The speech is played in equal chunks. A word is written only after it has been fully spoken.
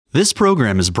This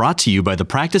program is brought to you by the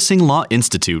Practicing Law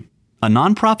Institute, a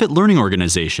nonprofit learning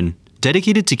organization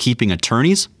dedicated to keeping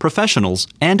attorneys, professionals,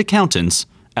 and accountants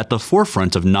at the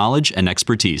forefront of knowledge and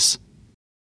expertise.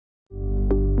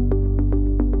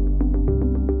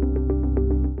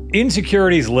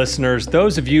 inSecurities listeners,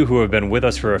 those of you who have been with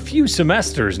us for a few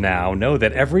semesters now know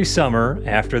that every summer,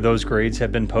 after those grades have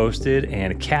been posted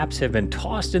and caps have been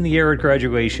tossed in the air at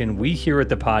graduation, we here at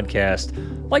the podcast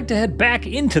like to head back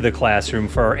into the classroom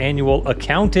for our annual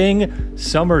accounting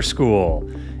summer school.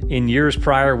 In years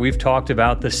prior, we've talked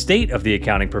about the state of the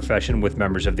accounting profession with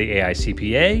members of the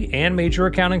AICPA and major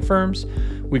accounting firms.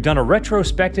 We've done a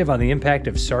retrospective on the impact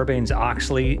of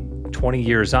Sarbanes-Oxley 20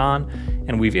 years on,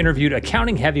 and we've interviewed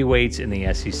accounting heavyweights in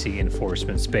the SEC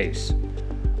enforcement space.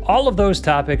 All of those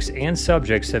topics and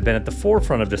subjects have been at the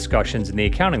forefront of discussions in the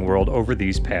accounting world over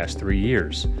these past 3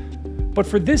 years. But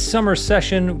for this summer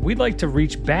session, we'd like to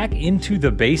reach back into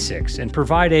the basics and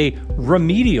provide a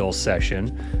remedial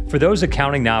session for those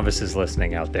accounting novices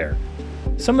listening out there.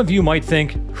 Some of you might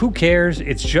think, who cares?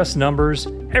 It's just numbers.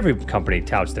 Every company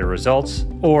touts their results.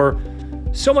 Or,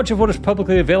 so much of what is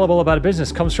publicly available about a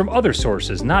business comes from other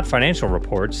sources, not financial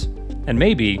reports. And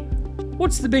maybe,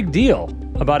 what's the big deal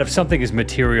about if something is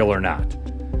material or not?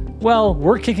 Well,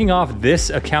 we're kicking off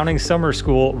this accounting summer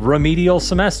school remedial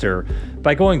semester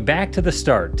by going back to the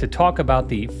start to talk about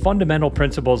the fundamental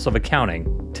principles of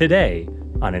accounting today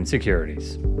on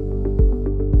inSecurities.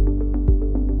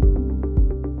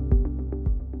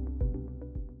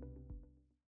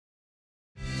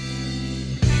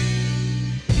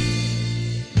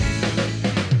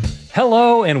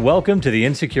 Hello and welcome to the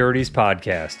inSecurities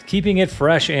podcast, keeping it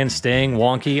fresh and staying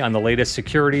wonky on the latest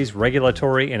securities,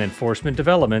 regulatory, and enforcement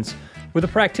developments with a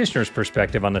practitioner's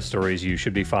perspective on the stories you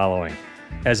should be following.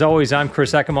 As always, I'm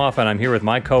Chris Eckimoff, and I'm here with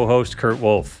my co-host, Kurt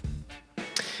Wolf.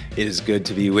 It is good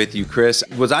to be with you, Chris.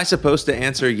 Was I supposed to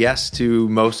answer yes to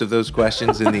most of those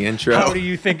questions in the intro? How do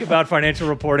you think about financial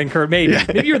reporting, Kurt? Maybe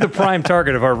you're the prime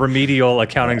target of our remedial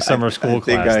accounting summer school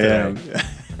class today.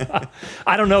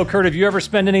 I don't know, Kurt, have you ever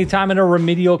spent any time in a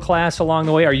remedial class along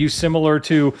the way? Are you similar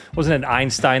to, wasn't it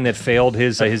Einstein that failed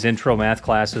his intro math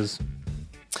classes?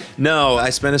 No, I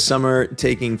spent a summer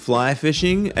taking fly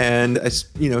fishing, and I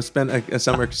spent a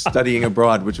summer studying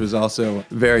abroad, which was also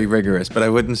very rigorous, but I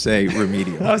wouldn't say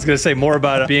remedial. I was going to say more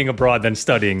about being abroad than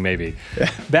studying, maybe.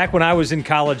 Back when I was in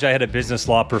college, I had a business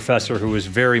law professor who was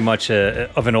very much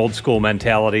of an old school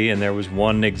mentality, and there was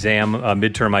one exam,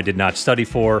 midterm I did not study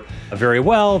for very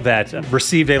well, that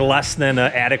received a less than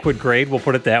adequate grade, we'll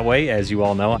put it that way. As you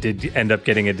all know, I did end up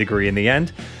getting a degree in the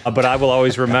end. But I will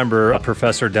always remember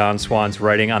Professor Don Swan's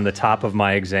writing on the top of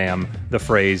my exam the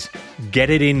phrase, "Get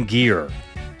it in gear,"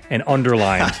 and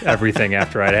underlined everything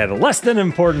after I'd had a less than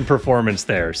important performance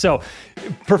there. So,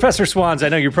 Professor Swans, I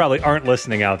know you probably aren't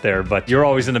listening out there, but you're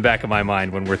always in the back of my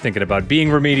mind when we're thinking about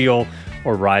being remedial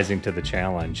or rising to the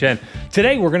challenge. And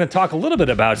today we're going to talk a little bit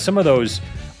about some of those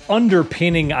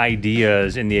underpinning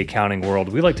ideas in the accounting world.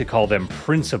 We like to call them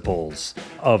principles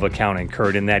of accounting,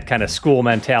 Kurt, in that kind of school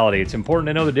mentality. It's important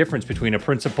to know the difference between a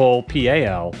principle,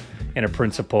 PAL, and a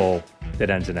principle that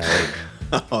ends in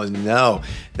LH. Oh, no.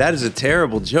 That is a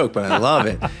terrible joke, but I love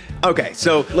it. Okay,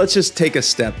 so let's just take a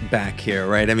step back here,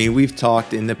 right? I mean, we've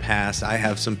talked in the past. I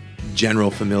have some general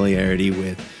familiarity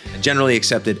with generally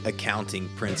accepted accounting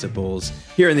principles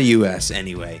here in the U.S.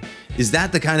 anyway. Is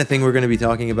that the kind of thing we're going to be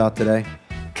talking about today?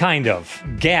 Kind of.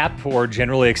 GAAP, or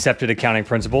generally accepted accounting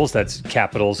principles, that's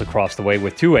capitals across the way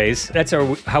with two A's. That's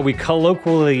how we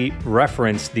colloquially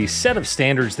reference the set of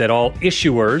standards that all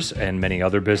issuers and many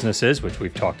other businesses, which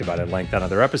we've talked about at length on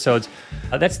other episodes,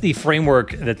 that's the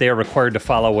framework that they are required to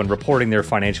follow when reporting their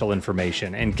financial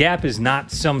information. And GAAP is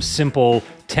not some simple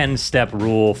 10-step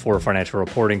rule for financial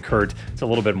reporting, Kurt. It's a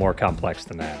little bit more complex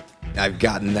than that. I've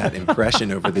gotten that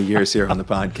impression over the years here on the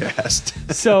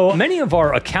podcast. So many of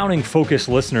our accounting-focused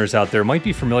listeners out there might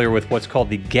be familiar with what's called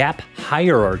the GAAP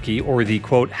hierarchy, or the,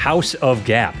 quote, House of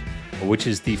GAAP, which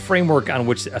is the framework on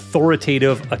which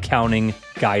authoritative accounting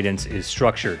guidance is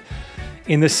structured.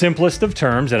 In the simplest of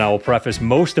terms, and I will preface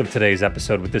most of today's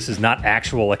episode with this is not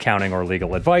actual accounting or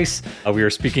legal advice. We are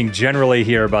speaking generally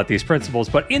here about these principles,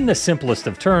 but in the simplest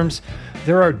of terms,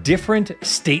 there are different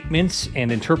statements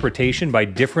and interpretation by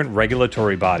different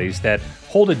regulatory bodies that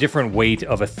hold a different weight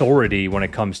of authority when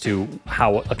it comes to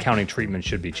how accounting treatment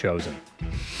should be chosen.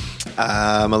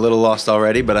 I'm a little lost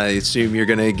already, but I assume you're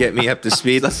going to get me up to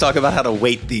speed. Let's talk about how to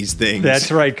weight these things.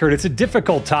 That's right, Kurt. It's a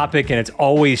difficult topic, and it's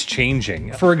always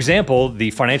changing. For example,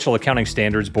 the Financial Accounting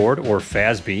Standards Board, or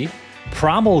FASB,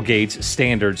 promulgates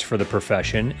standards for the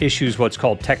profession, issues what's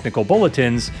called technical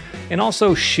bulletins, and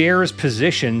also shares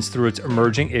positions through its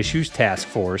emerging issues task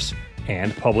force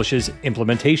and publishes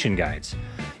implementation guides.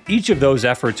 Each of those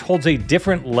efforts holds a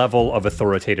different level of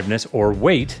authoritativeness or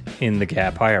weight in the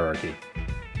GAAP hierarchy.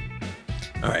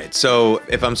 All right, so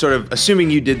if I'm sort of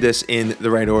assuming you did this in the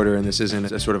right order, and this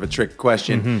isn't a sort of a trick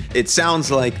question, it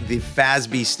sounds like the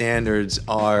FASB standards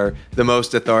are the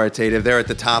most authoritative. They're at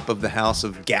the top of the house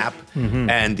of GAAP,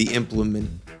 and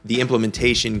the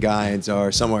implementation guides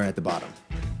are somewhere at the bottom.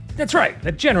 That's right.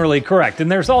 That's generally correct.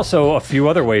 And there's also a few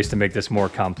other ways to make this more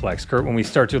complex, Kurt, when we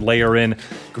start to layer in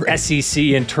SEC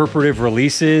interpretive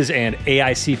releases and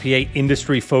AICPA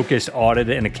industry-focused audit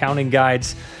and accounting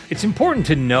guides. It's important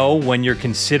to know when you're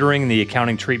considering the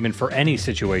accounting treatment for any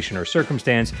situation or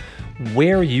circumstance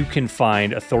where you can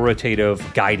find authoritative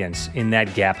guidance in that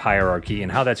GAAP hierarchy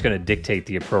and how that's going to dictate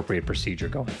the appropriate procedure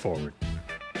going forward.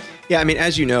 Yeah, I mean,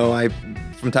 as you know, I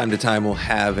from time to time will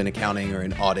have an accounting or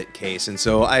an audit case. And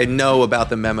so I know about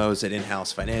the memos that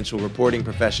in-house financial reporting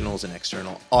professionals and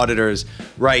external auditors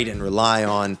write and rely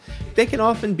on. They can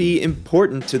often be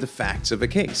important to the facts of a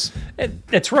case.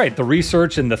 That's right. The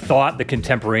research and the thought, the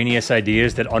contemporaneous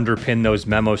ideas that underpin those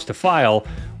memos to file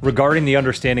regarding the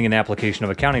understanding and application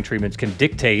of accounting treatments can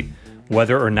dictate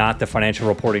whether or not the financial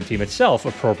reporting team itself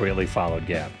appropriately followed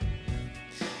GAAP.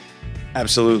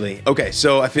 Absolutely. Okay,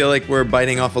 so I feel like we're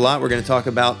biting off a lot. We're going to talk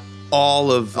about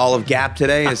all of GAAP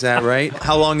today. Is that right?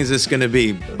 How long is this going to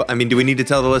be? I mean, do we need to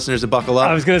tell the listeners to buckle up?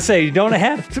 I was going to say, you don't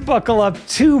have to buckle up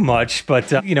too much,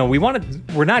 but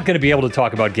we're not going to be able to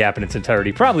talk about GAAP in its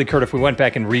entirety. Probably, Kurt, if we went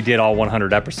back and redid all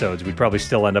 100 episodes, we'd probably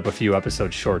still end up a few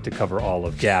episodes short to cover all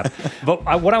of GAAP.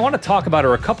 But what I want to talk about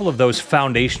are a couple of those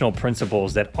foundational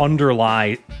principles that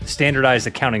underlie standardized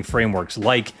accounting frameworks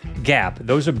like GAAP,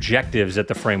 those objectives that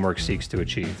the framework seeks to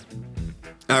achieve.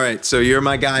 All right, so you're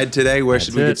my guide today. Where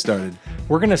should we get started?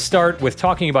 We're going to start with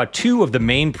talking about two of the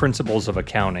main principles of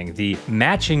accounting, the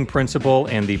matching principle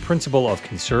and the principle of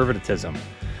conservatism.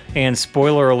 And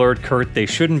spoiler alert, Kurt, they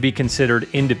shouldn't be considered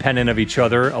independent of each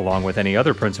other, along with any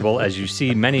other principle, as you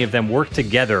see many of them work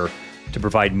together to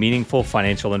provide meaningful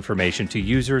financial information to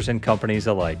users and companies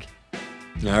alike.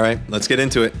 All right, let's get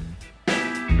into it.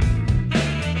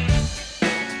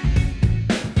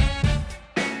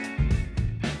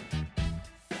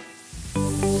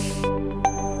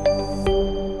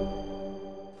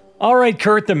 All right,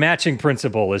 Kurt, the matching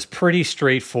principle is pretty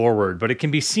straightforward, but it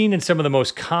can be seen in some of the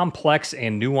most complex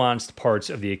and nuanced parts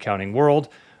of the accounting world.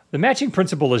 The matching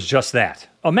principle is just that,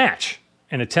 a match,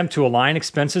 an attempt to align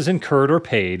expenses incurred or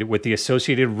paid with the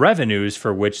associated revenues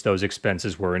for which those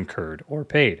expenses were incurred or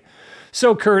paid.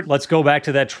 So, Kurt, let's go back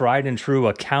to that tried and true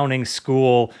accounting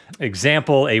school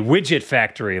example, a widget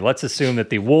factory. Let's assume that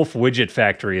the Wolf Widget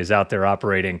Factory is out there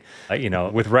operating,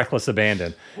 with reckless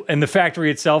abandon. And the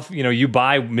factory itself, you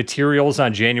buy materials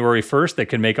on January 1st that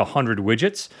can make 100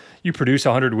 widgets. You produce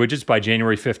 100 widgets by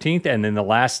January 15th, and in the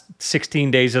last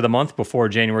 16 days of the month before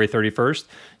January 31st,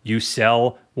 you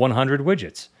sell 100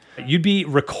 widgets. You'd be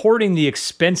recording the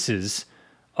expenses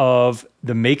of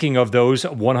the making of those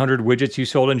 100 widgets you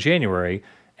sold in January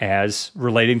as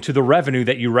relating to the revenue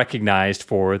that you recognized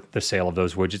for the sale of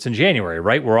those widgets in January,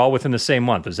 right? We're all within the same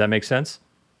month. Does that make sense?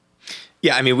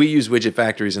 Yeah, I mean, we use widget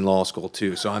factories in law school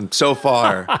too, so I'm so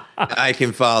far I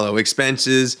can follow.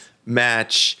 Expenses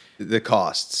match the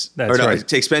costs. That's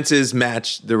right. Expenses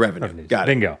match the revenue. Got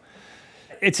it. Bingo.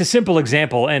 It's a simple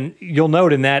example, and you'll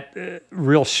note in that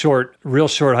real short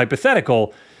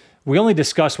hypothetical, we only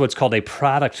discuss what's called a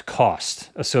product cost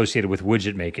associated with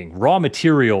widget making, raw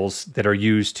materials that are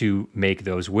used to make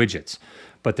those widgets.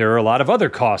 But there are a lot of other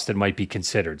costs that might be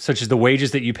considered, such as the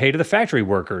wages that you pay to the factory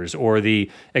workers, or the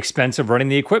expense of running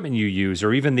the equipment you use,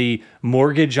 or even the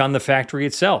mortgage on the factory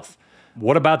itself.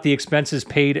 What about the expenses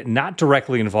paid not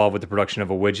directly involved with the production of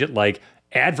a widget, like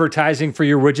advertising for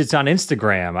your widgets on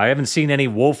Instagram? I haven't seen any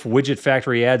Wolf Widget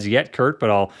Factory ads yet, Kurt,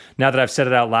 but now that I've said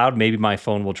it out loud, maybe my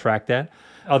phone will track that.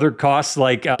 Other costs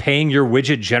like paying your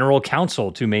widget general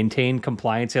counsel to maintain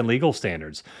compliance and legal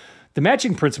standards. The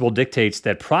matching principle dictates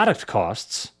that product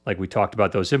costs, like we talked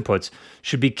about those inputs,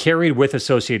 should be carried with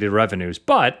associated revenues,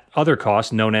 but other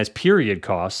costs, known as period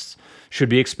costs, should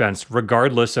be expensed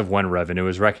regardless of when revenue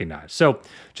is recognized. So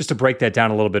just to break that down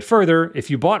a little bit further,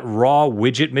 if you bought raw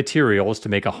widget materials to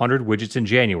make 100 widgets in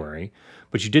January,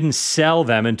 but you didn't sell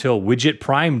them until Widget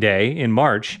Prime Day in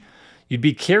March, you'd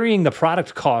be carrying the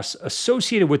product costs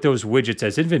associated with those widgets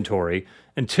as inventory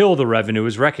until the revenue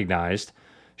is recognized,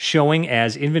 showing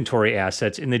as inventory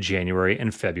assets in the January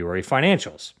and February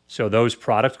financials. So those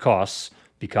product costs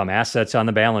become assets on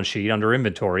the balance sheet under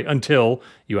inventory until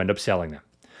you end up selling them.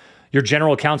 Your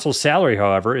general counsel's salary,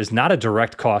 however, is not a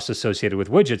direct cost associated with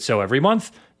widgets. So every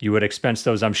month, you would expense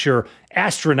those, I'm sure,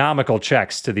 astronomical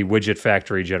checks to the widget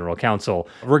factory general counsel,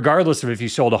 regardless of if you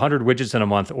sold 100 widgets in a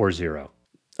month or zero.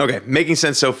 Okay, making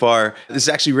sense so far. This is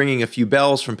actually ringing a few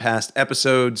bells from past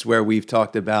episodes where we've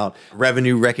talked about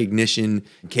revenue recognition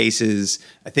cases.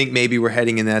 I think maybe we're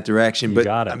heading in that direction. But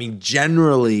I mean,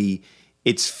 generally,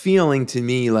 it's feeling to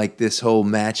me like this whole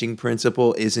matching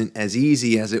principle isn't as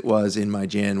easy as it was in my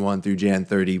Jan 1 through Jan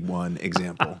 31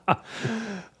 example.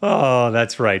 Oh,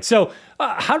 that's right. So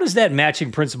how does that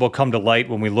matching principle come to light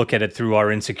when we look at it through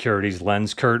our insecurities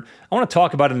lens, Kurt? I want to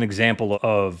talk about an example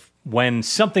of when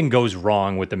something goes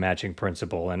wrong with the matching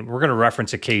principle, and we're going to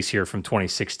reference a case here from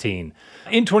 2016.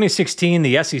 In 2016,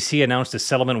 the SEC announced a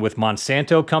settlement with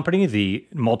Monsanto Company, the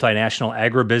multinational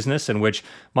agribusiness, in which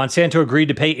Monsanto agreed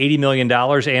to pay $80 million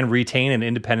and retain an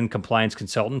independent compliance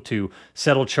consultant to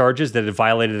settle charges that had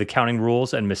violated accounting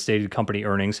rules and misstated company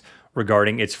earnings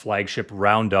regarding its flagship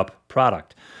Roundup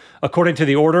product. According to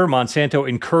the order, Monsanto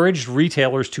encouraged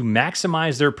retailers to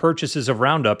maximize their purchases of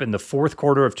Roundup in the fourth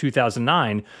quarter of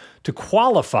 2009 to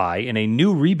qualify in a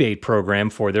new rebate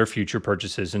program for their future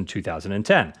purchases in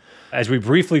 2010. As we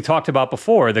briefly talked about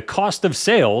before, the cost of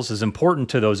sales is important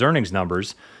to those earnings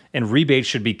numbers, and rebates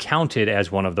should be counted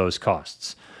as one of those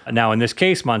costs. Now, in this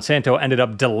case, Monsanto ended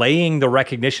up delaying the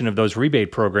recognition of those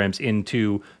rebate programs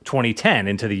into 2010,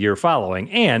 into the year following,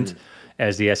 and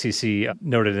as the SEC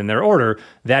noted in their order,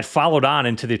 that followed on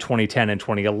into the 2010 and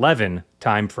 2011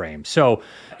 timeframe. So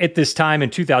at this time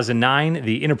in 2009,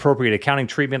 the inappropriate accounting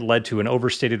treatment led to an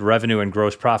overstated revenue and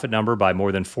gross profit number by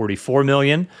more than $44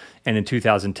 million, and in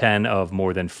 2010 of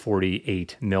more than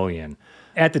 $48 million.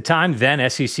 At the time, then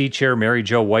SEC Chair Mary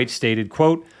Jo White stated,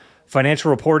 quote,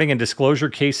 "Financial reporting and disclosure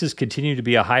cases continue to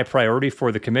be a high priority for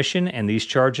the Commission, and these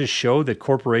charges show that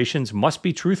corporations must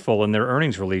be truthful in their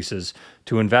earnings releases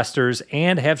to investors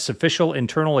and have sufficient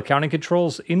internal accounting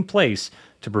controls in place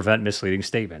to prevent misleading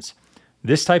statements.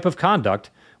 This type of conduct,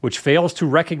 which fails to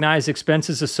recognize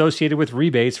expenses associated with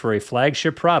rebates for a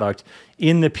flagship product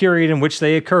in the period in which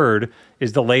they occurred,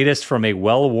 is the latest from a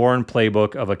well-worn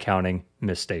playbook of accounting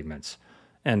misstatements."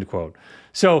 End quote.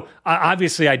 So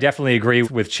obviously, I definitely agree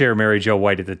with Chair Mary Jo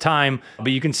White at the time,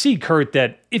 but you can see, Kurt,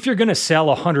 that if you're going to sell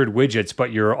 100 widgets,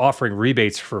 but you're offering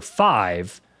rebates for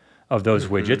 5 of those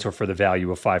widgets, or for the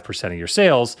value of 5% of your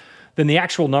sales, then the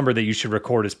actual number that you should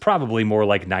record is probably more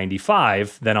like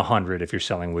 95 than 100 if you're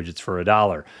selling widgets for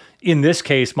 $1. In this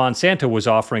case, Monsanto was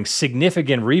offering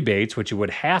significant rebates, which you would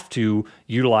have to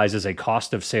utilize as a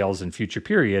cost of sales in future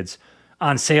periods,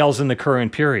 on sales in the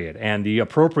current period. And the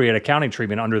appropriate accounting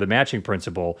treatment under the matching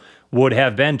principle would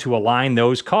have been to align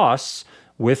those costs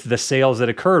with the sales that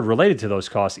occurred related to those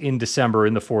costs in December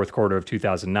in the fourth quarter of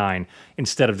 2009,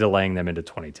 instead of delaying them into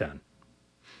 2010.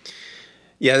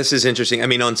 Yeah, this is interesting. I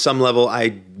mean, on some level,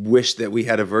 I wish that we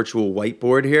had a virtual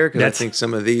whiteboard here, because I think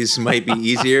some of these might be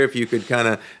easier if you could kind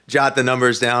of jot the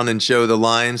numbers down and show the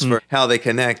lines for how they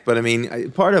connect. But I mean,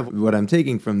 part of what I'm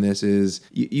taking from this is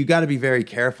you got to be very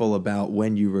careful about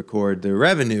when you record the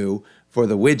revenue for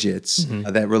the widgets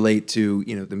that relate to,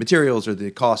 you know, the materials or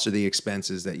the costs or the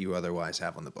expenses that you otherwise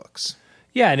have on the books.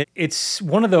 Yeah, and it's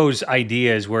one of those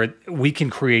ideas where we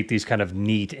can create these kind of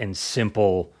neat and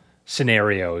simple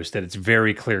scenarios that it's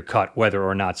very clear cut whether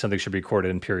or not something should be recorded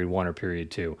in period 1 or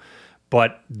period 2.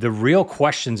 But the real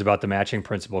questions about the matching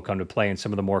principle come to play in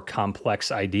some of the more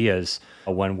complex ideas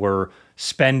when we're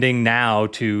spending now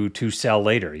to sell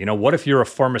later. You know, what if you're a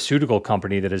pharmaceutical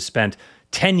company that has spent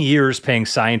 10 years paying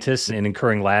scientists and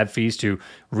incurring lab fees to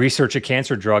research a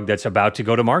cancer drug that's about to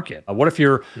go to market? What if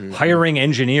you're hiring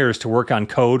engineers to work on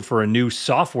code for a new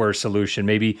software solution,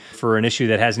 maybe for an issue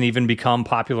that hasn't even become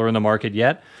popular in the market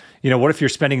yet? You know, what if you're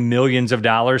spending millions of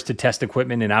dollars to test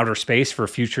equipment in outer space for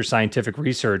future scientific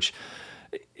research?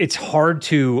 It's hard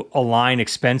to align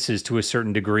expenses to a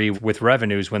certain degree with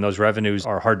revenues when those revenues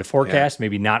are hard to forecast,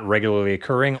 maybe not regularly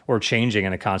occurring or changing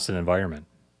in a constant environment.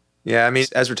 Yeah, I mean,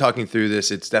 as we're talking through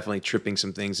this, it's definitely tripping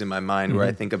some things in my mind where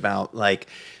I think about, like,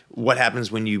 what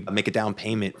happens when you make a down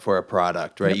payment for a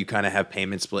product, right? You kind of have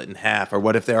payment split in half. Or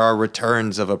what if there are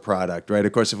returns of a product, right?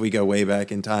 Of course, if we go way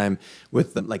back in time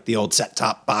with the old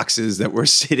set-top boxes that were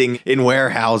sitting in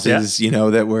warehouses, you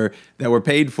know, that were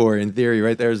paid for in theory,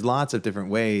 right? There's lots of different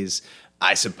ways,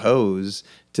 I suppose,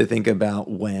 to think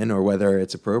about when or whether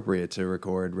it's appropriate to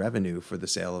record revenue for the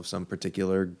sale of some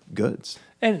particular goods.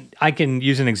 And I can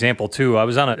use an example, too. I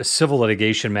was on a civil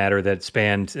litigation matter that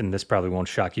spanned, and this probably won't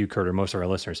shock you, Kurt, or most of our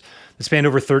listeners, it spanned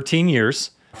over 13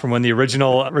 years. from when the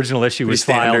original issue was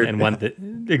filed standard. and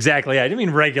when exactly. I didn't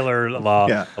mean regular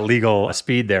law, legal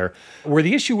speed there, where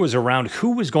the issue was around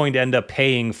who was going to end up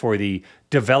paying for the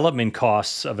development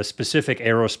costs of a specific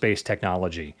aerospace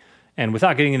technology. And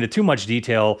without getting into too much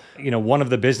detail, one of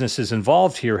the businesses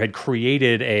involved here had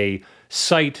created a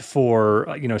site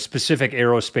for, specific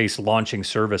aerospace launching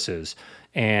services.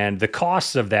 And the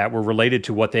costs of that were related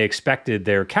to what they expected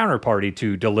their counterparty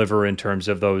to deliver in terms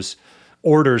of those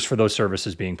orders for those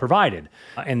services being provided.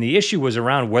 And the issue was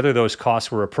around whether those costs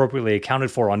were appropriately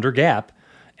accounted for under GAAP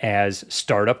as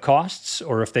startup costs,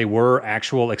 or if they were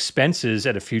actual expenses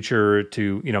at a future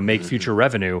to, make future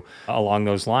revenue along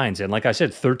those lines. And like I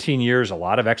said, 13 years, a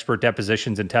lot of expert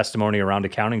depositions and testimony around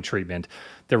accounting treatment.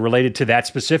 They're related to that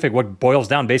specific, what boils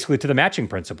down basically to the matching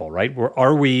principle, right?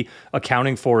 Are we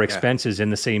accounting for expenses in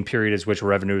the same period as which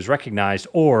revenue is recognized,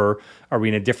 or are we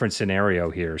in a different scenario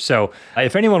here? So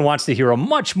if anyone wants to hear a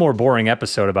much more boring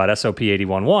episode about SOP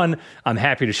 811, I'm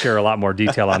happy to share a lot more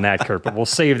detail on that, Kurt, but we'll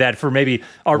save that for maybe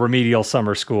our remedial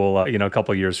summer school, a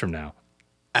couple of years from now.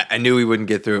 I knew we wouldn't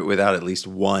get through it without at least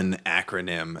one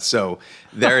acronym. So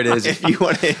there it is. If you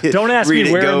want to don't ask me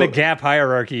where in the GAAP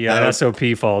hierarchy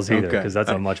SOP falls either, because that's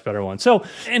a much better one. So,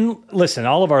 and listen,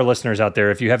 all of our listeners out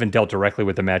there, if you haven't dealt directly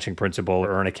with the matching principle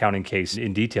or an accounting case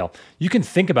in detail, you can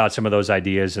think about some of those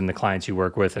ideas in the clients you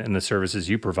work with and the services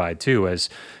you provide too, as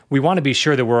we want to be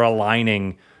sure that we're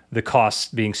aligning the costs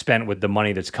being spent with the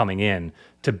money that's coming in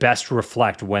to best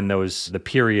reflect when the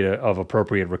period of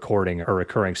appropriate recording are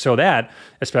occurring. So that,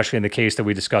 especially in the case that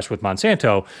we discussed with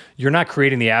Monsanto, you're not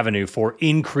creating the avenue for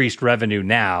increased revenue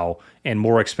now and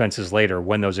more expenses later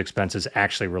when those expenses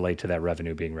actually relate to that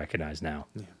revenue being recognized now.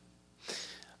 Yeah.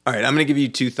 All right, I'm going to give you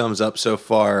 2 thumbs up so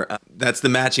far. That's the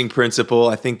matching principle.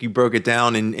 I think you broke it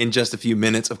down in just a few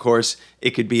minutes. Of course,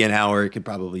 it could be an hour. It could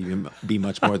probably be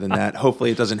much more than that. Hopefully,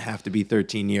 it doesn't have to be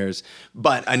 13 years.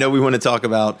 But I know we want to talk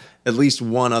about at least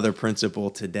one other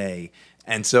principle today.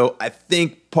 And so I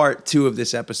think part 2 of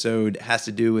this episode has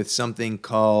to do with something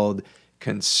called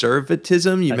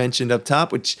conservatism. You mentioned up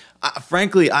top, which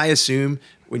frankly, I assume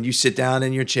when you sit down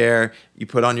in your chair, you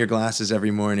put on your glasses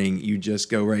every morning, you just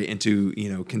go right into,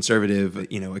 conservative,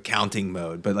 accounting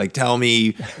mode. But tell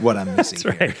me what I'm missing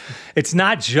That's here. Right. It's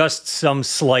not just some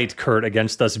slight, Kurt,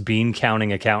 against us bean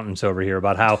counting accountants over here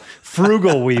about how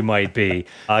frugal we might be.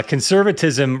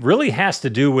 Conservatism really has to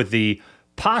do with the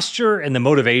posture and the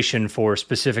motivation for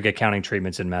specific accounting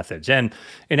treatments and methods. And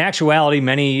in actuality,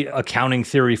 many accounting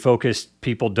theory-focused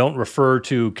people don't refer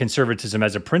to conservatism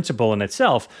as a principle in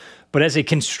itself, but as a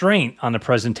constraint on the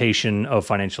presentation of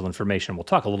financial information. We'll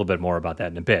talk a little bit more about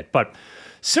that in a bit. But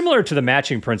similar to the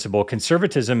matching principle,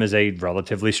 conservatism is a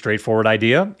relatively straightforward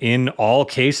idea. In all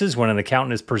cases, when an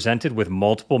accountant is presented with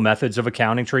multiple methods of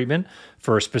accounting treatment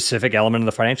for a specific element of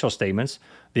the financial statements,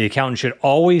 the accountant should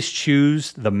always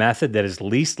choose the method that is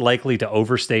least likely to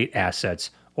overstate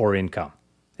assets or income.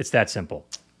 It's that simple.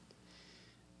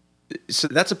 So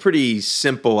that's a pretty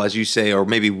simple, as you say, or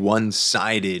maybe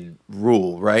one-sided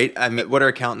rule, right? I mean, what are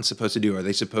accountants supposed to do? Are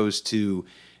they supposed to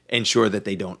ensure that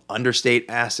they don't understate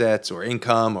assets or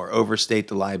income or overstate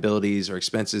the liabilities or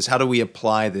expenses? How do we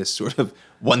apply this sort of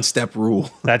one-step rule?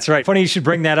 That's right. Funny you should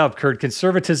bring that up, Kurt.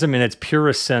 Conservatism in its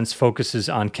purest sense focuses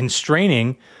on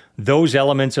constraining those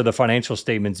elements of the financial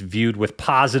statements viewed with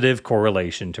positive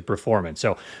correlation to performance.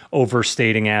 So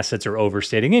overstating assets or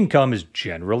overstating income is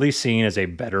generally seen as a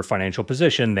better financial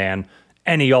position than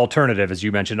any alternative, as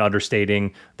you mentioned,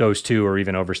 understating those two or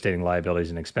even overstating liabilities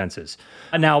and expenses.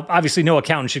 Now, obviously, no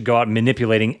accountant should go out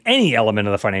manipulating any element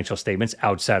of the financial statements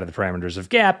outside of the parameters of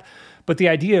GAAP, but the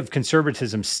idea of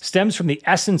conservatism stems from the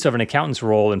essence of an accountant's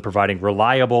role in providing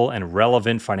reliable and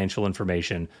relevant financial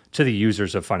information to the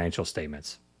users of financial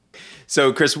statements.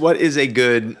 So, Chris, what is a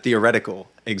good theoretical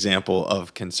example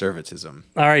of conservatism?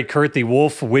 All right, Kurt, the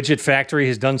Wolf widget factory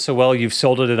has done so well. You've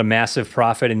sold it at a massive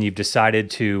profit, and you've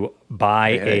decided to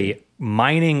buy a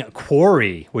mining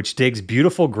quarry, which digs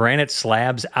beautiful granite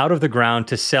slabs out of the ground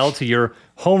to sell to your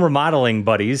home remodeling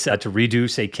buddies to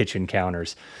reduce a kitchen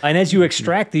counters. And as you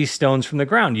extract these stones from the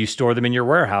ground, you store them in your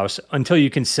warehouse until you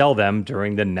can sell them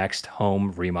during the next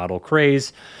home remodel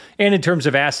craze. And in terms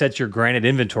of assets, your granite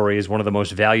inventory is one of the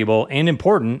most valuable and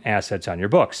important assets on your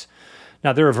books.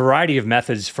 Now, there are a variety of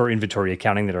methods for inventory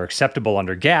accounting that are acceptable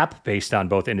under GAAP based on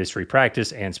both industry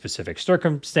practice and specific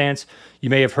circumstance.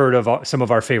 You may have heard of some of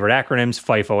our favorite acronyms,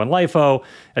 FIFO and LIFO,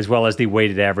 as well as the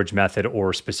weighted average method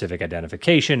or specific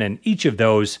identification, and each of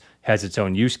those has its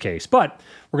own use case. But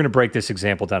we're going to break this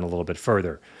example down a little bit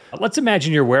further. Let's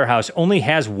imagine your warehouse only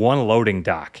has one loading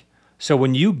dock. So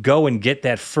when you go and get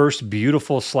that first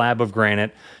beautiful slab of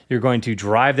granite, you're going to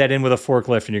drive that in with a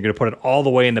forklift and you're going to put it all the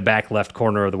way in the back left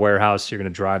corner of the warehouse. You're going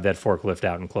to drive that forklift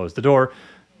out and close the door.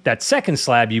 That second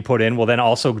slab you put in will then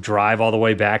also drive all the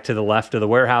way back to the left of the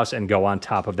warehouse and go on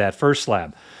top of that first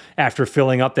slab. After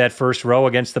filling up that first row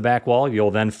against the back wall, you'll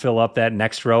then fill up that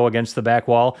next row against the back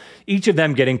wall, each of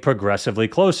them getting progressively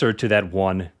closer to that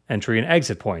one entry and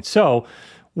exit point. So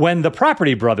when the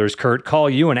property brothers, Kurt, call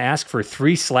you and ask for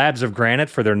 3 slabs of granite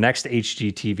for their next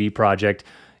HGTV project,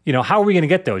 how are we going to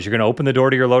get those? You're going to open the door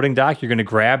to your loading dock. You're going to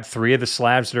grab 3 of the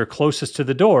slabs that are closest to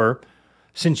the door,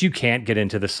 since you can't get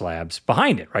into the slabs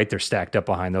behind it, right? They're stacked up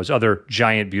behind those other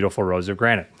giant, beautiful rows of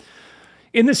granite.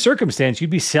 In this circumstance, you'd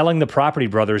be selling the property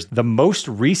brothers the most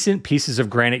recent pieces of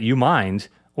granite you mined,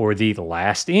 or the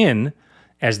last in,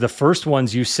 as the first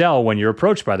ones you sell when you're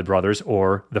approached by the brothers,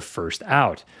 or the first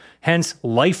out. Hence,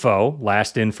 LIFO,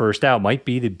 last in, first out, might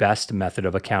be the best method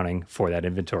of accounting for that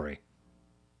inventory.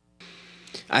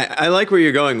 I like where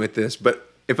you're going with this, but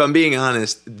if I'm being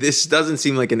honest, this doesn't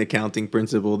seem like an accounting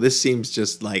principle. This seems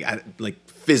just like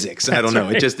physics. I don't know.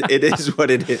 Right. It is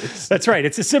what it is. That's right.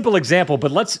 It's a simple example,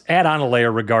 but let's add on a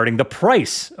layer regarding the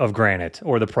price of granite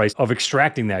or the price of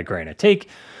extracting that granite. Take,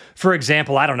 for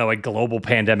example, a global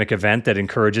pandemic event that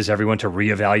encourages everyone to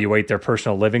reevaluate their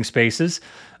personal living spaces.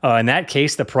 In that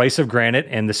case, the price of granite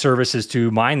and the services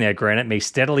to mine that granite may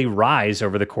steadily rise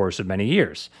over the course of many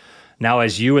years. Now,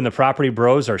 as you and the property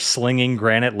bros are slinging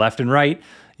granite left and right,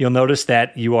 you'll notice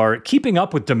that you are keeping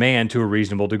up with demand to a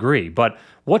reasonable degree. But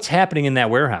what's happening in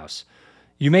that warehouse?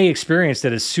 You may experience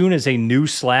that as soon as a new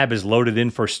slab is loaded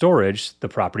in for storage, the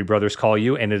property brothers call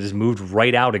you and it is moved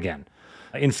right out again.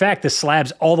 In fact, the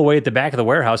slabs all the way at the back of the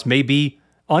warehouse may be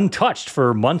untouched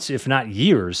for months, if not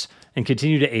years, and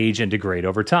continue to age and degrade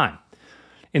over time.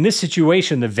 In this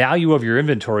situation, the value of your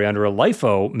inventory under a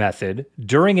LIFO method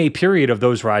during a period of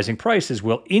those rising prices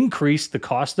will increase the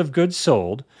cost of goods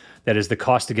sold. That is, the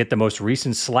cost to get the most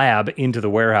recent slab into the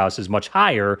warehouse is much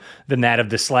higher than that of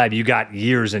the slab you got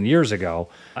years and years ago.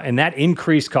 And that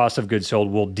increased cost of goods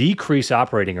sold will decrease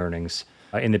operating earnings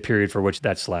in the period for which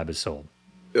that slab is sold.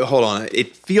 Hold on.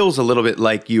 It feels a little bit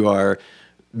like you are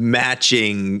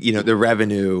matching, the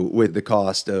revenue with the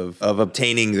cost of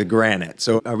obtaining the granite.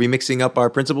 So are we mixing up our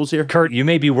principles here? Kurt, you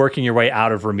may be working your way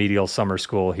out of remedial summer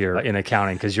school here in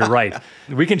accounting, because you're right.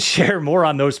 We can share more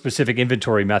on those specific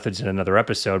inventory methods in another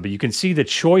episode, but you can see the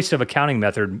choice of accounting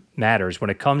method matters when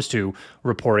it comes to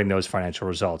reporting those financial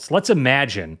results. Let's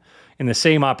imagine in the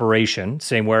same operation,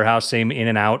 same warehouse, same in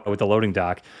and out with the loading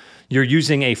dock, you're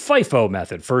using a FIFO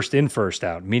method, first in, first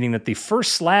out, meaning that the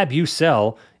first slab you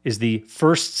sell is the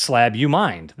first slab you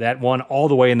mined, that one all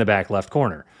the way in the back left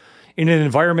corner. In an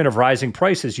environment of rising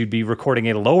prices, you'd be recording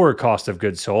a lower cost of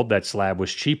goods sold. That slab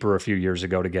was cheaper a few years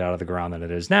ago to get out of the ground than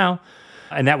it is now.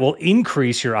 And that will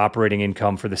increase your operating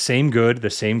income for the same good,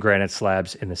 the same granite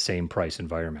slabs in the same price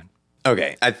environment.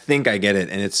 Okay, I think I get it,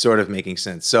 and it's sort of making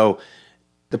sense. So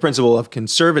the principle of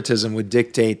conservatism would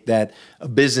dictate that a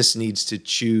business needs to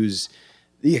choose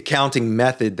the accounting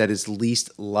method that is least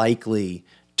likely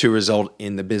to result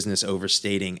in the business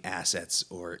overstating assets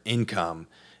or income.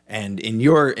 And in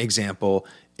your example,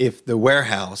 if the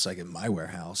warehouse, like in my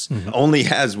warehouse, only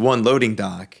has one loading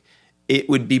dock, it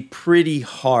would be pretty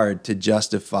hard to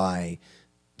justify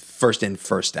first in,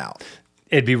 first out.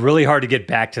 It'd be really hard to get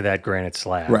back to that granite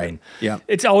slab. Right. Yeah.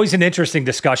 It's always an interesting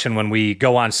discussion when we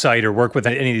go on site or work with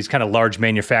any of these kind of large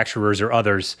manufacturers or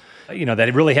others,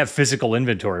 that really have physical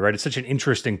inventory, right? It's such an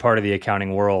interesting part of the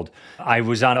accounting world. I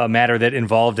was on a matter that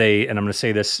involved and I'm going to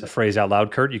say this phrase out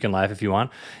loud, Kurt, you can laugh if you want,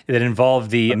 that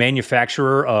involved the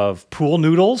manufacturer of pool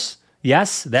noodles.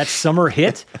 Yes, that summer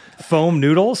hit, foam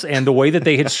noodles, and the way that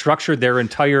they had structured their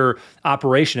entire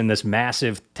operation in this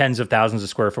massive tens of thousands of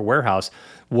square foot warehouse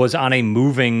was on a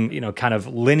moving, kind of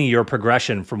linear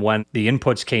progression from when the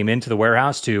inputs came into the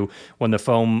warehouse to when the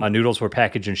foam noodles were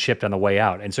packaged and shipped on the way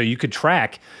out. And so you could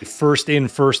track first in,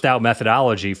 first out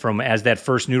methodology from as that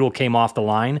first noodle came off the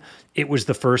line, it was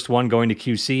the first one going to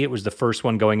QC, it was the first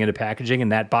one going into packaging,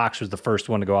 and that box was the first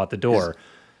one to go out the door.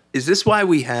 Is this why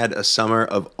we had a summer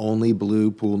of only blue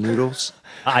pool noodles?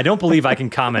 I don't believe I can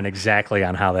comment exactly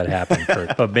on how that happened,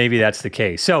 Kurt, but maybe that's the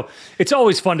case. So it's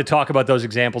always fun to talk about those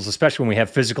examples, especially when we have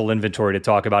physical inventory to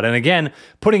talk about. And again,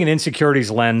 putting an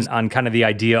inSecurities lens on kind of the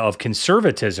idea of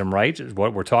conservatism, right, is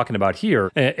what we're talking about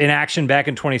here. In action back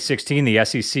in 2016, the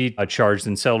SEC charged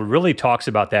and settled really talks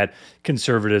about that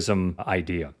conservatism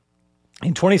idea.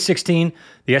 In 2016,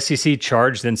 the SEC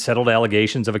charged and settled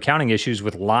allegations of accounting issues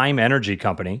with Lime Energy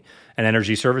Company, an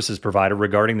energy services provider,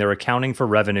 regarding their accounting for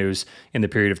revenues in the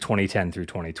period of 2010 through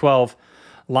 2012.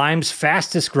 Lime's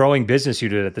fastest growing business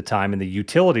unit at the time in the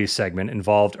utilities segment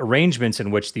involved arrangements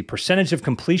in which the percentage of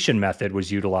completion method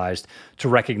was utilized to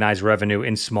recognize revenue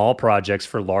in small projects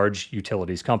for large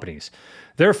utilities companies.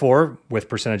 Therefore, with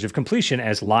percentage of completion,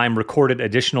 as Lime recorded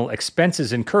additional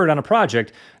expenses incurred on a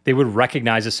project, they would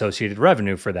recognize associated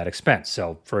revenue for that expense.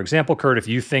 So, for example, Kurt, if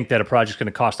you think that a project's going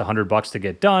to cost $100 to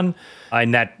get done,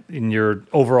 and that in your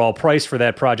overall price for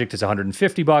that project is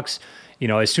 $150,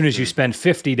 as soon as you spend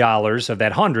 $50 of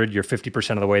that 100, you're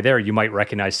 50% of the way there, you might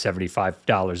recognize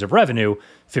 $75 of revenue,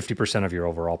 50% of your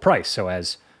overall price. So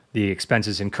as the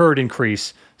expenses incurred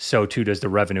increase, so too does the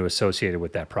revenue associated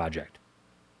with that project.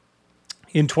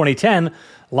 In 2010,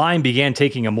 Lime began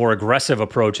taking a more aggressive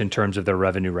approach in terms of their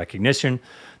revenue recognition.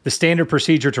 The standard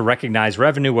procedure to recognize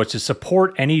revenue was to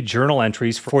support any journal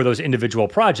entries for those individual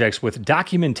projects with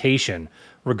documentation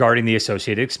regarding the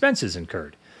associated expenses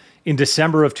incurred. In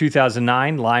December of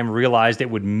 2009, Lime realized it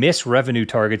would miss revenue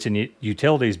targets in the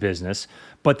utilities business,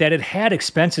 but that it had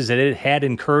expenses that it had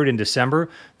incurred in December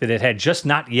that it had just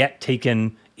not yet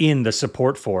taken in the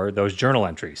support for those journal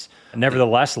entries.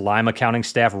 Nevertheless, Lime accounting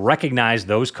staff recognized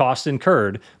those costs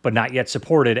incurred, but not yet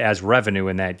supported as revenue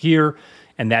in that year,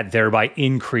 and that thereby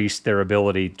increased their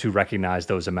ability to recognize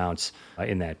those amounts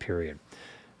in that period.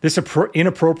 This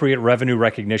inappropriate revenue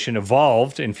recognition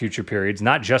evolved in future periods,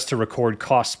 not just to record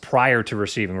costs prior to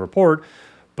receiving a report,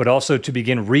 but also to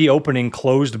begin reopening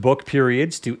closed book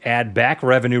periods to add back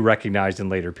revenue recognized in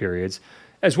later periods,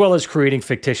 as well as creating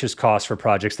fictitious costs for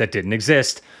projects that didn't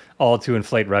exist, all to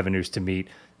inflate revenues to meet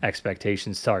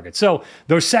expectations targets. So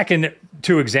those second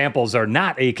two examples are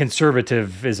not a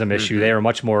conservatism issue. They are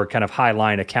much more kind of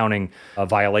high-line accounting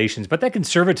violations. But that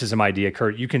conservatism idea,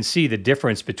 Kurt, you can see the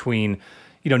difference between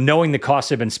knowing the costs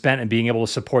have been spent and being able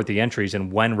to support the entries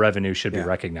and when revenue should be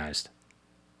recognized.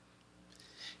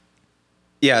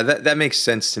 Yeah, that makes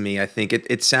sense to me. I think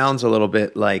it sounds a little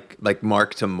bit like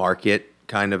mark to market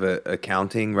kind of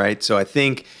accounting, right? So I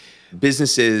think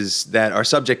businesses that are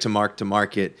subject to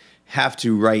market have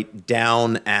to write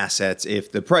down assets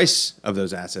if the price of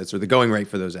those assets or the going rate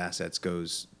for those assets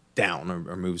goes down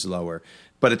or moves lower.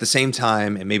 But at the same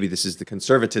time, and maybe this is the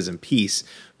conservatism piece,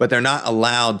 but they're not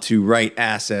allowed to write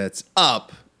assets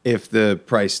up if the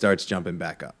price starts jumping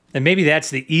back up. And maybe that's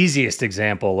the easiest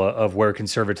example of where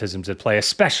conservatism's at play,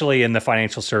 especially in the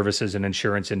financial services and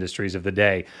insurance industries of the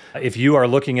day. If you are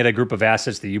looking at a group of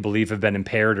assets that you believe have been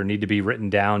impaired or need to be written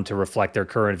down to reflect their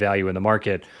current value in the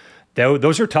market,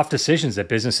 those are tough decisions that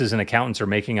businesses and accountants are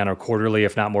making on a quarterly,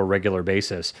 if not more regular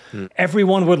basis.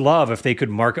 Everyone would love if they could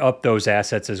mark up those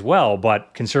assets as well,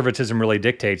 but conservatism really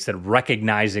dictates that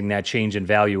recognizing that change in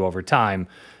value over time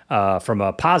from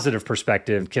a positive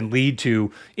perspective can lead to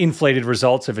inflated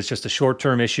results if it's just a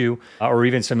short-term issue, or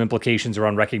even some implications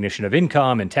around recognition of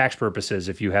income and tax purposes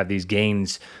if you have these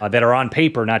gains that are on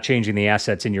paper, not changing the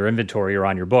assets in your inventory or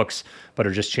on your books, but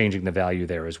are just changing the value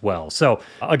there as well. So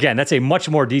again, that's a much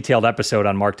more detailed episode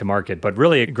on mark-to-market, but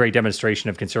really a great demonstration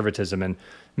of conservatism. And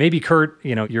maybe, Kurt,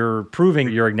 you're proving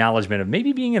your acknowledgement of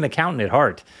maybe being an accountant at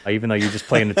heart, even though you just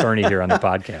play an attorney here on the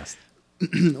podcast.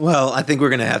 Well, I think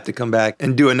we're going to have to come back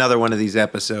and do another one of these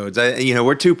episodes.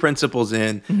 We're 2 principles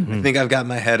in. I think I've got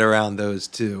my head around those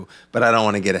too, but I don't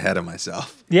want to get ahead of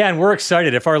myself. Yeah, and we're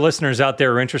excited. If our listeners out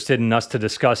there are interested in us to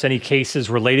discuss any cases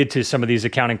related to some of these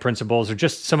accounting principles or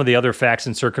just some of the other facts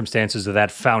and circumstances of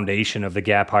that foundation of the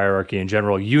GAAP hierarchy in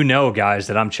general, guys,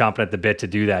 that I'm chomping at the bit to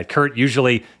do that. Kurt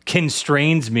usually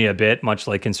constrains me a bit, much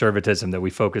like conservatism, that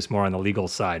we focus more on the legal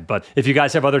side. But if you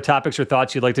guys have other topics or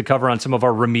thoughts you'd like to cover on some of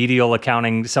our remedial accounting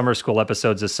summer school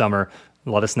episodes this summer,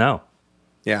 let us know.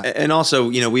 Yeah. And also,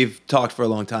 we've talked for a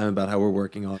long time about how we're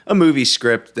working on a movie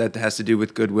script that has to do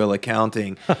with goodwill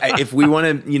accounting. If we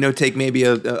want to, take maybe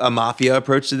a mafia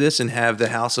approach to this and have the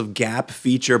House of GAAP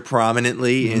feature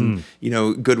prominently in,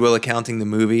 Goodwill Accounting, the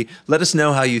movie, let us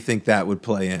know how you think that would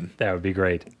play in. That would be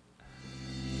great.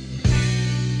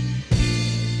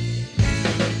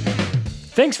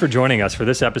 Thanks for joining us for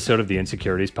this episode of the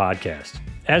inSecurities podcast.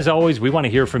 As always, we want to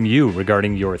hear from you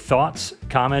regarding your thoughts,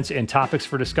 comments, and topics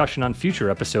for discussion on future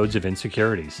episodes of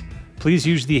inSecurities. Please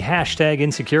use the hashtag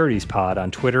inSecuritiesPod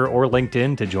on Twitter or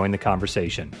LinkedIn to join the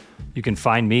conversation. You can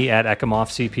find me at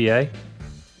EcomoffCPA.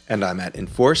 And I'm at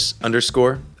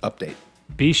Enforce_update.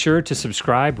 Be sure to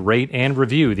subscribe, rate, and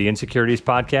review the inSecurities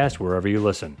podcast wherever you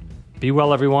listen. Be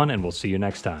well, everyone, and we'll see you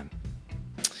next time.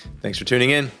 Thanks for tuning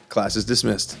in. Class is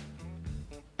dismissed.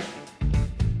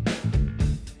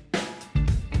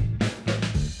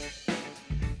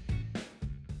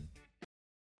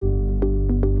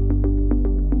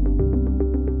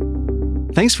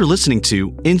 Thanks for listening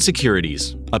to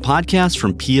inSecurities, a podcast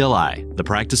from PLI, the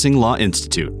Practicing Law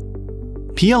Institute.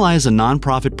 PLI is a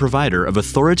nonprofit provider of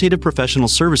authoritative professional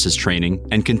services training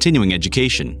and continuing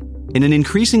education. In an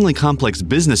increasingly complex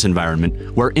business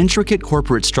environment where intricate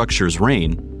corporate structures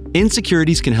reign,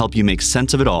 inSecurities can help you make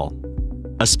sense of it all.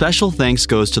 A special thanks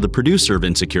goes to the producer of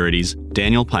inSecurities,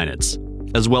 Daniel Pinitz,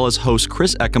 as well as hosts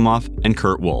Chris Ekemoff and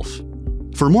Kurt Wolf.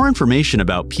 For more information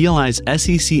about PLI's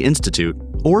SEC Institute,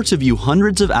 or to view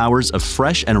hundreds of hours of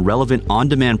fresh and relevant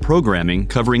on-demand programming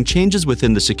covering changes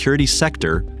within the securities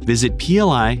sector, visit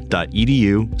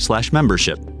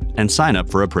pli.edu/membership and sign up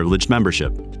for a privileged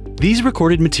membership. These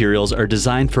recorded materials are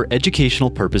designed for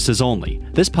educational purposes only.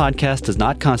 This podcast does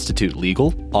not constitute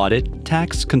legal, audit,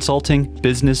 tax, consulting,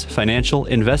 business, financial,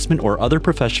 investment, or other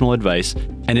professional advice,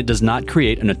 and it does not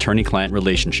create an attorney-client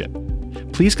relationship.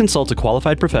 Please consult a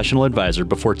qualified professional advisor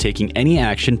before taking any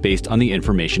action based on the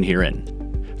information herein.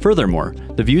 Furthermore,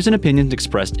 the views and opinions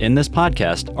expressed in this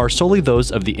podcast are solely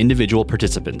those of the individual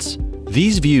participants.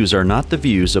 These views are not the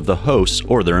views of the hosts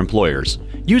or their employers.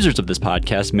 Users of this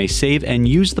podcast may save and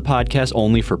use the podcast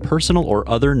only for personal or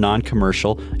other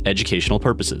non-commercial educational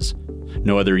purposes.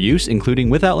 No other use,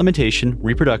 including without limitation,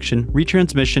 reproduction,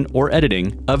 retransmission, or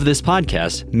editing of this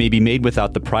podcast may be made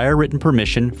without the prior written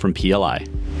permission from PLI.